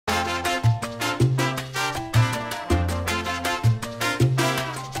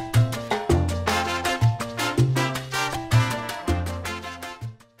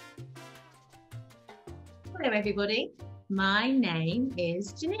Hello everybody, my name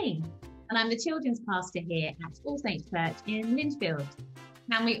is Janine and I'm the children's pastor here at All Saints Church in Lichfield.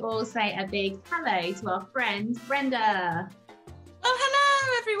 Can we all say a big hello to our friend Brenda? Oh,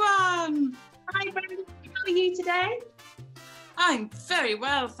 hello everyone! Hi Brenda, how are you today? I'm very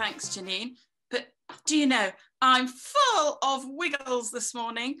well, thanks Janine. But do you know, I'm full of wiggles this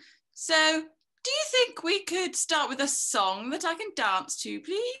morning. So do you think we could start with a song that I can dance to,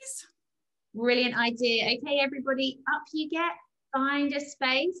 please? Brilliant idea. Okay, everybody, up you get, find a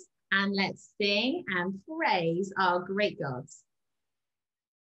space and let's sing and praise our great gods.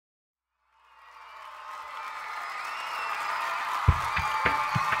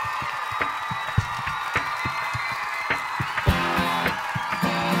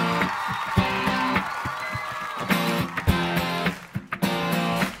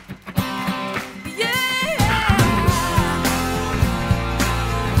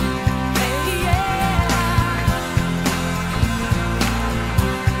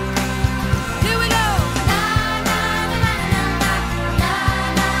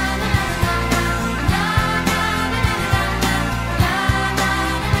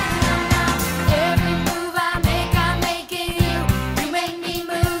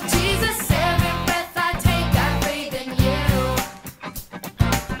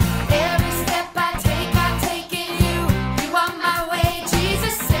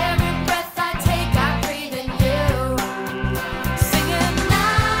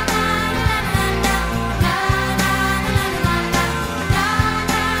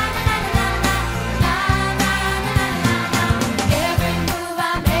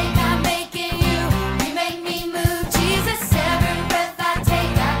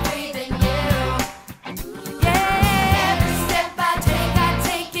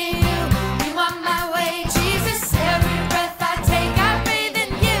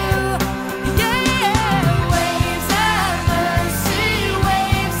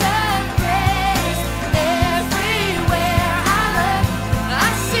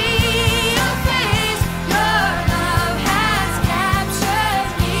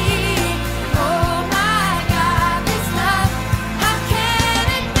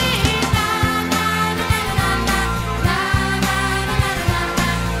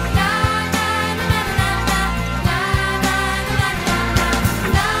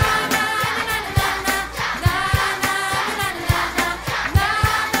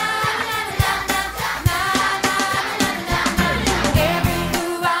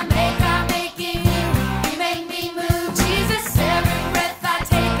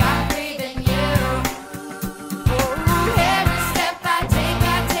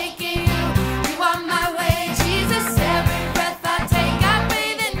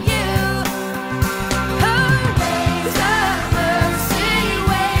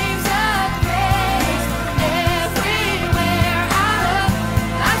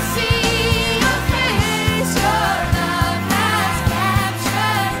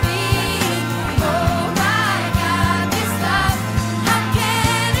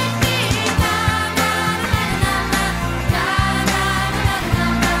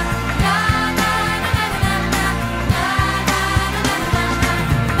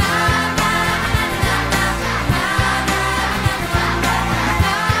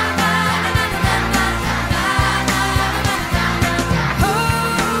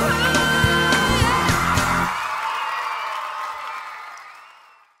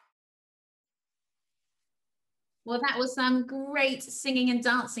 Well, that was some great singing and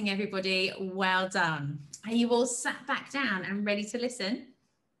dancing, everybody. Well done. Are you all sat back down and ready to listen?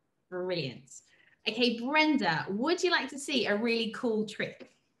 Brilliant. Okay, Brenda, would you like to see a really cool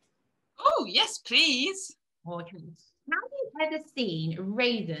trick? Oh, yes, please. Okay. Have you ever seen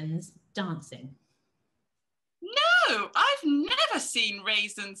raisins dancing? No, I've never seen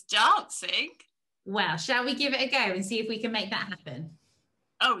raisins dancing. Well, shall we give it a go and see if we can make that happen?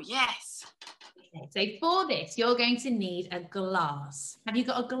 Oh, yes. Okay, so for this, you're going to need a glass. Have you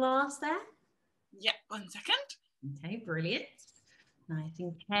got a glass there? Yep, 1 second. Okay, brilliant. Nice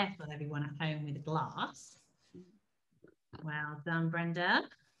and careful, everyone at home with a glass. Well done, Brenda.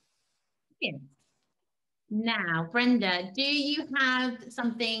 Brilliant. Now, Brenda, do you have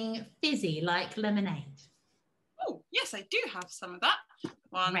something fizzy like lemonade? Oh, yes, I do have some of that.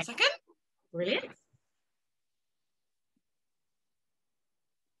 1 second. Brilliant.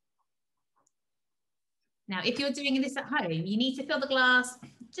 Now, if you're doing this at home, you need to fill the glass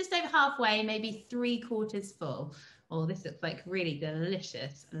just over halfway, maybe 3/4 full. Oh, this looks like really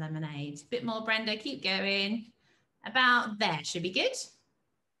delicious lemonade. A bit more, Brenda, keep going. About there, should be good.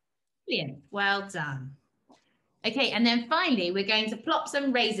 Brilliant, well done. Okay, and then finally, we're going to plop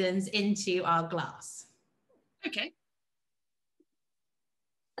some raisins into our glass. Okay.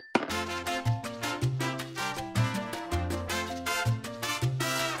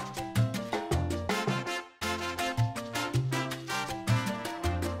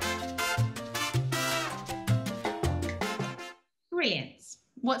 Brilliant.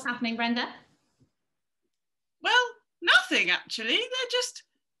 What's happening, Brenda? Well, nothing actually. They're just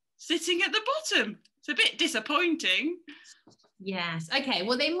sitting at the bottom. It's a bit disappointing. Yes. Okay.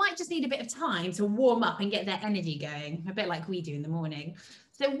 Well, they might just need a bit of time to warm up and get their energy going, a bit like we do in the morning.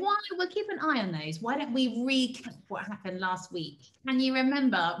 So we'll keep an eye on those. Why don't we recap what happened last week? Can you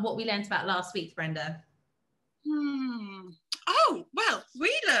remember what we learned about last week, Brenda? Oh, well,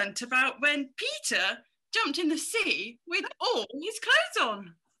 we learnt about when Peter jumped in the sea with all his clothes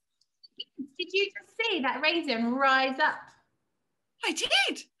on. Did you just see that raisin rise up? I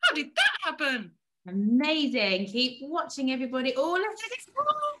did. How did that happen? Amazing. Keep watching, everybody. Oh, let's do this.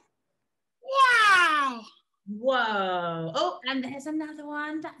 Wow. Whoa. Oh, and there's another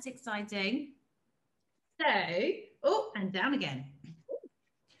one. That's exciting. So, oh, and down again.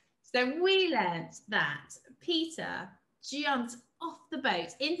 So we learnt that Peter jumped off the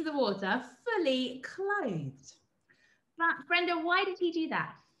boat into the water fully clothed. But Brenda, why did he do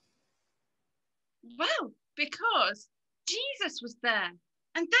that? Well, because Jesus was there.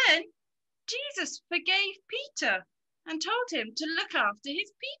 And then Jesus forgave Peter and told him to look after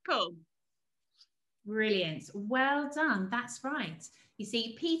his people. Brilliant. Well done. That's right. You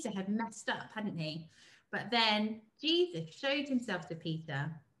see, Peter had messed up, hadn't he? But then Jesus showed himself to Peter.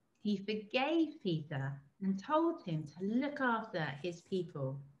 He forgave Peter and told him to look after his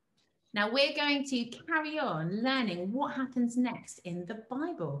people. Now we're going to carry on learning what happens next in the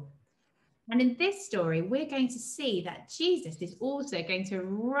Bible. And in this story, we're going to see that Jesus is also going to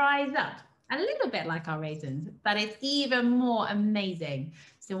rise up a little bit like our raisins, but it's even more amazing.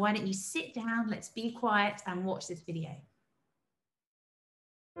 So why don't you sit down, let's be quiet and watch this video.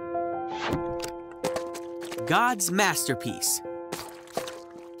 God's masterpiece.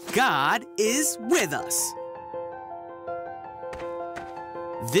 God is with us.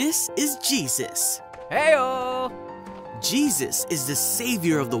 This is Jesus. Hey-o! Jesus is the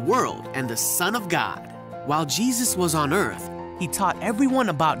Savior of the world and the Son of God. While Jesus was on earth, he taught everyone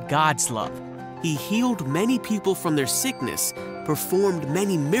about God's love. He healed many people from their sickness, performed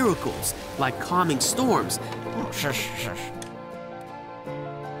many miracles like calming storms,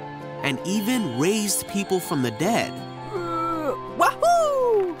 and even raised people from the dead.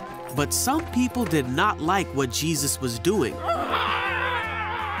 Wahoo! But some people did not like what Jesus was doing,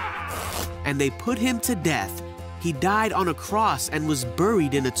 and they put him to death. He died on a cross and was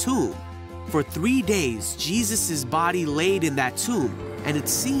buried in a tomb. For 3 days, Jesus' body laid in that tomb, and it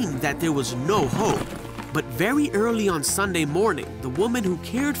seemed that there was no hope. But very early on Sunday morning, the woman who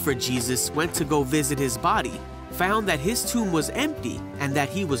cared for Jesus went to go visit his body, found that his tomb was empty and that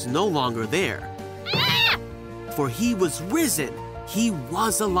he was no longer there. For he was risen. He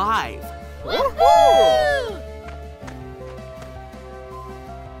was alive. Woohoo!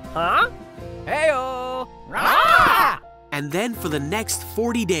 Huh? Hey-o! Rah! And then for the next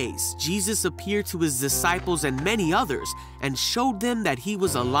 40 days, Jesus appeared to his disciples and many others and showed them that he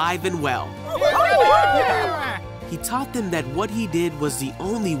was alive and well. He taught them that what he did was the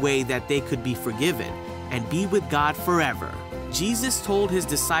only way that they could be forgiven and be with God forever. Jesus told his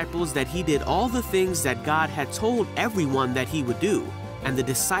disciples that he did all the things that God had told everyone that he would do, and the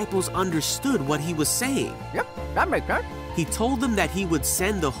disciples understood what he was saying. Yep, that makes sense. He told them that he would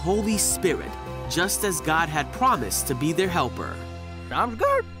send the Holy Spirit, just as God had promised to be their helper. Sounds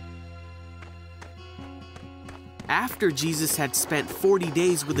good. After Jesus had spent 40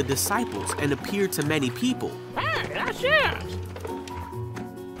 days with the disciples and appeared to many people, Hey, that's it.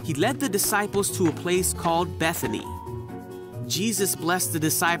 he led the disciples to a place called Bethany. Jesus blessed the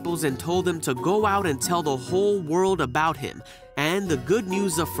disciples and told them to go out and tell the whole world about him and the good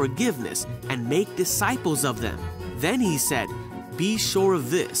news of forgiveness and make disciples of them. Then he said, "Be sure of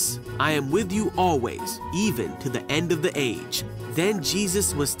this, I am with you always, even to the end of the age." Then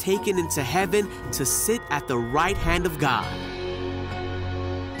Jesus was taken into heaven to sit at the right hand of God.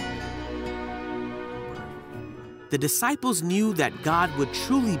 The disciples knew that God would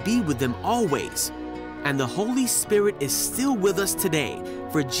truly be with them always. And the Holy Spirit is still with us today,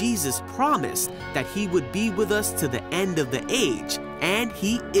 for Jesus promised that he would be with us to the end of the age, and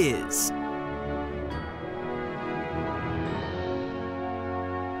he is.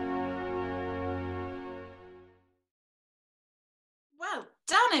 Well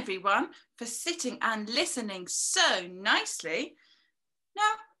done, everyone, for sitting and listening so nicely.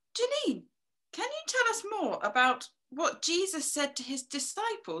 Now, Janine, can you tell us more about what Jesus said to his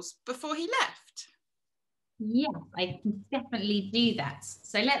disciples before he left? Yes, I can definitely do that.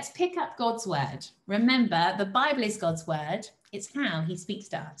 So let's pick up God's word. Remember, the Bible is God's word. It's how he speaks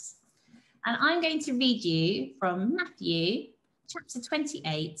to us. And I'm going to read you from Matthew chapter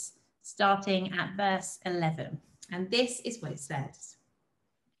 28, starting at verse 11. And this is what it says.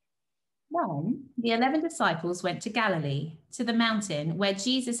 Then the 11 disciples went to Galilee, to the mountain where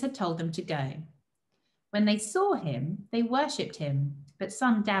Jesus had told them to go. When they saw him, they worshipped him, but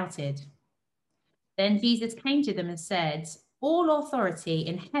some doubted. Then Jesus came to them and said, "All authority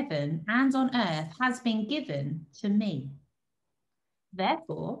in heaven and on earth has been given to me.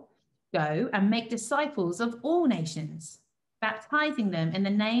 Therefore, go and make disciples of all nations, baptizing them in the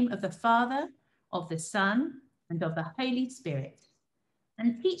name of the Father, of the Son, and of the Holy Spirit,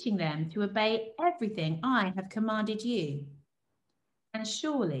 and teaching them to obey everything I have commanded you. And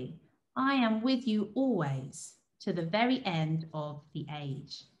surely I am with you always to the very end of the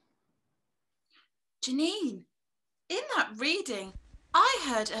age." Janine, in that reading, I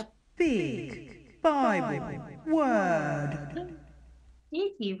heard a big Bible word.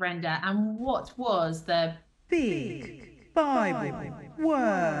 Thank you, Brenda. And what was the Big Bible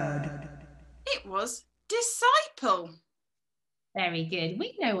word. it was disciple. Very good.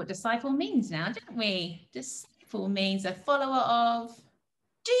 We know what disciple means now, don't we? Disciple means a follower of.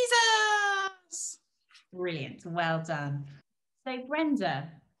 Jesus. Brilliant. Well done. So, Brenda,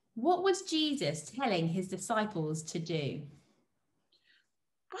 what was Jesus telling his disciples to do?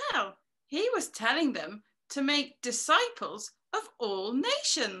 Well, he was telling them to make disciples of all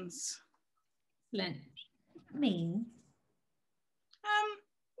nations. Excellent. What does that mean?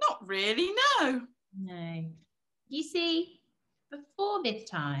 Not really, no. No. You see, before this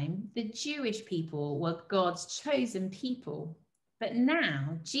time, the Jewish people were God's chosen people. But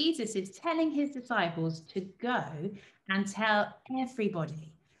now Jesus is telling his disciples to go and tell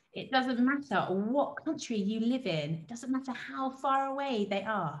everybody. It doesn't matter what country you live in. It doesn't matter how far away they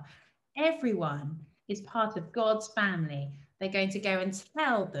are. Everyone is part of God's family. They're going to go and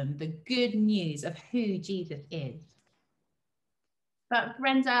tell them the good news of who Jesus is. But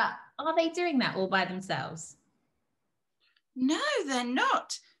Brenda, are they doing that all by themselves? No, they're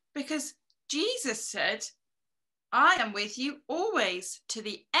not, because Jesus said, "I am with you always to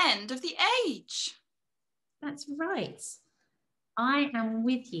the end of the age." That's right. I am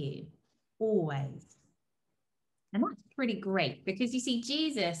with you always. And that's pretty great because you see,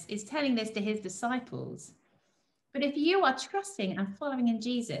 Jesus is telling this to his disciples. But if you are trusting and following in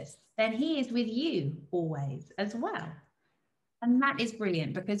Jesus, then he is with you always as well. And that is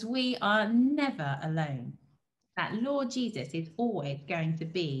brilliant because we are never alone. That Lord Jesus is always going to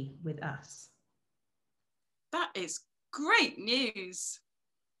be with us. That is great news.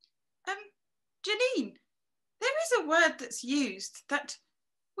 Janine, there is a word that's used that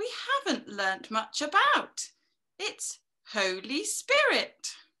we haven't learnt much about. It's Holy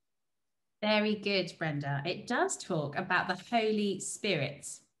Spirit. Very good, Brenda. It does talk about the Holy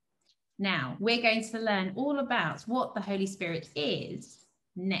Spirit. Now, we're going to learn all about what the Holy Spirit is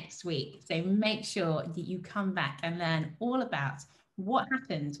next week. So make sure that you come back and learn all about what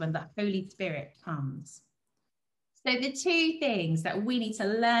happens when the Holy Spirit comes. So the two things that we need to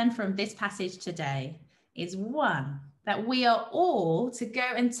learn from this passage today is one, that we are all to go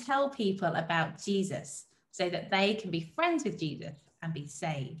and tell people about Jesus so that they can be friends with Jesus and be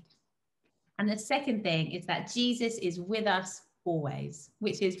saved. And the second thing is that Jesus is with us always,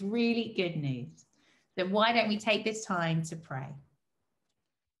 which is really good news. So why don't we take this time to pray?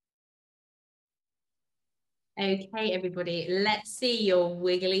 Okay, everybody, let's see your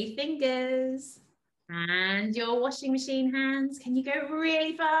wiggly fingers and your washing machine hands. Can you go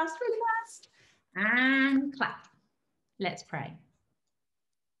really fast, really fast? And clap. Let's pray.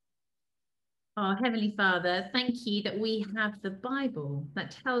 Our Heavenly Father, thank you that we have the Bible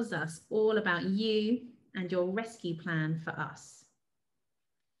that tells us all about you and your rescue plan for us.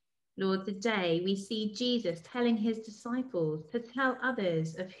 Lord, today we see Jesus telling his disciples to tell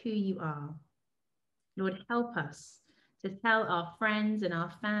others of who you are. Lord, help us to tell our friends and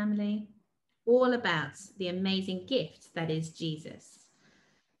our family all about the amazing gift that is Jesus.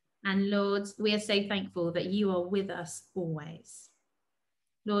 And Lord, we are so thankful that you are with us always.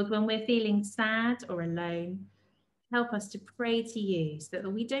 Lord, when we're feeling sad or alone, help us to pray to you so that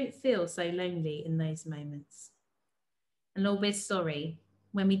we don't feel so lonely in those moments. And Lord, we're sorry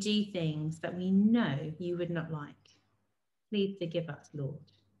when we do things that we know you would not like. Please forgive us, Lord.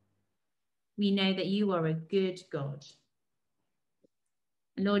 We know that you are a good God.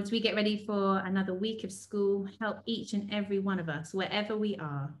 And Lord, as we get ready for another week of school, help each and every one of us, wherever we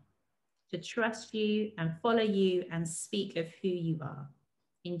are, to trust you and follow you and speak of who you are.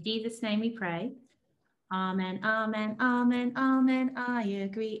 In Jesus' name we pray. Amen, amen, amen, amen. I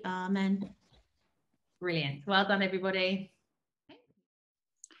agree, amen. Brilliant. Well done, everybody.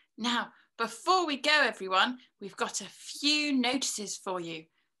 Now, before we go, everyone, we've got a few notices for you.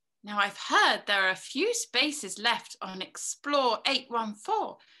 Now, I've heard there are a few spaces left on Explore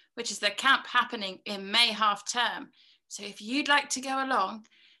 814, which is the camp happening in May half term. So if you'd like to go along,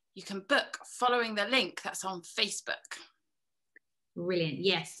 you can book following the link that's on Facebook. Brilliant.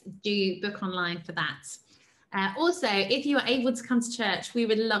 Yes, do book online for that. Also, if you are able to come to church, we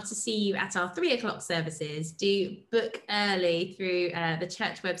would love to see you at our 3 o'clock services. Do book early through the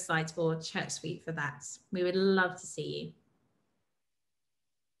church website or Church Suite for that. We would love to see you.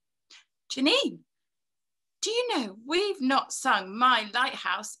 Janine, do you know we've not sung My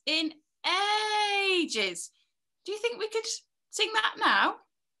Lighthouse in ages? Do you think we could sing that now?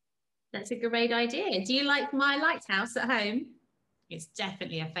 That's a great idea. Do you like My Lighthouse at home? It's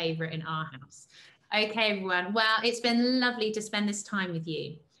definitely a favourite in our house. Okay, everyone. Well, it's been lovely to spend this time with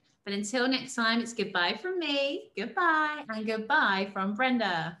you. But until next time, it's goodbye from me, goodbye, and goodbye from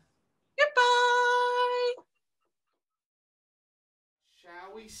Brenda. Goodbye.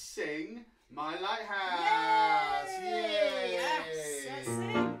 Shall we sing My Lighthouse? Yay! Yes, let's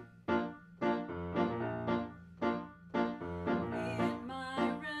sing. In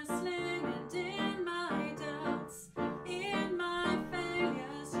my wrestling and in my doubts, in my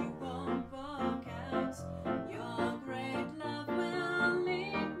failures, you won't walk out. Your great love will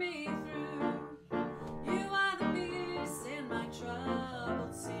lead me through. You are the peace in my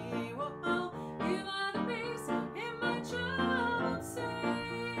troubled sea. Whoa, you are the peace in my troubled sea.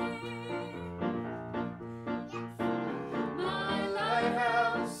 My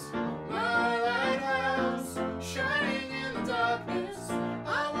lighthouse, shining in the darkness,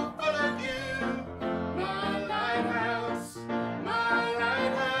 I will follow you. My lighthouse,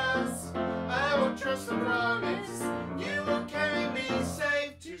 I will trust the promise. You will carry me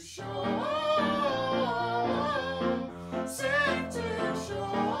safe to shore, safe to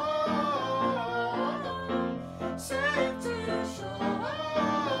shore, safe to shore,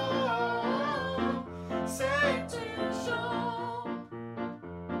 safe to shore.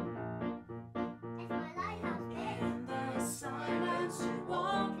 In the silence you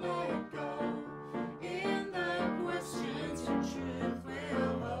won't let go. In the questions your truth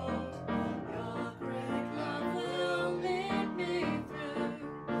will hold. Your great love will lead me through.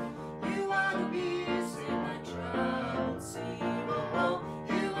 You are the peace in my troubled sea. Oh,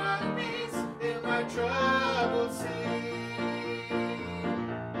 you are the peace in my troubled